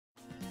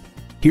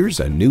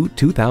Here's a new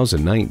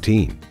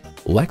 2019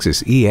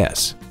 Lexus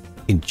ES.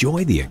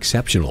 Enjoy the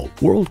exceptional,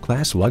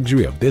 world-class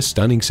luxury of this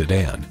stunning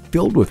sedan,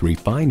 filled with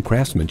refined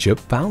craftsmanship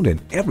found in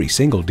every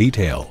single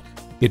detail.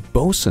 It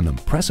boasts an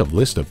impressive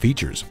list of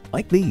features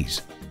like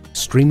these: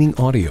 streaming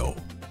audio,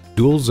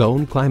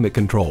 dual-zone climate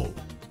control,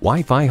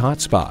 Wi-Fi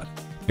hotspot,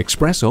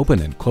 express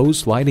open and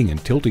closed sliding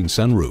and tilting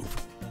sunroof,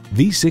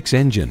 V6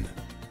 engine,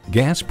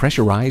 gas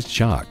pressurized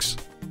shocks,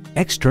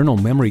 external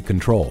memory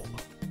control,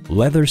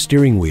 leather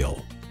steering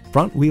wheel,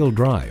 front-wheel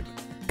drive,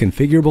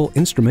 configurable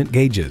instrument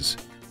gauges,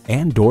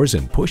 and doors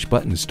and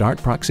push-button start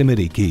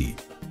proximity key.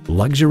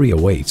 Luxury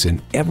awaits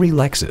in every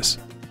Lexus.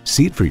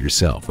 See it for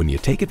yourself when you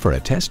take it for a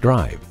test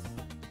drive.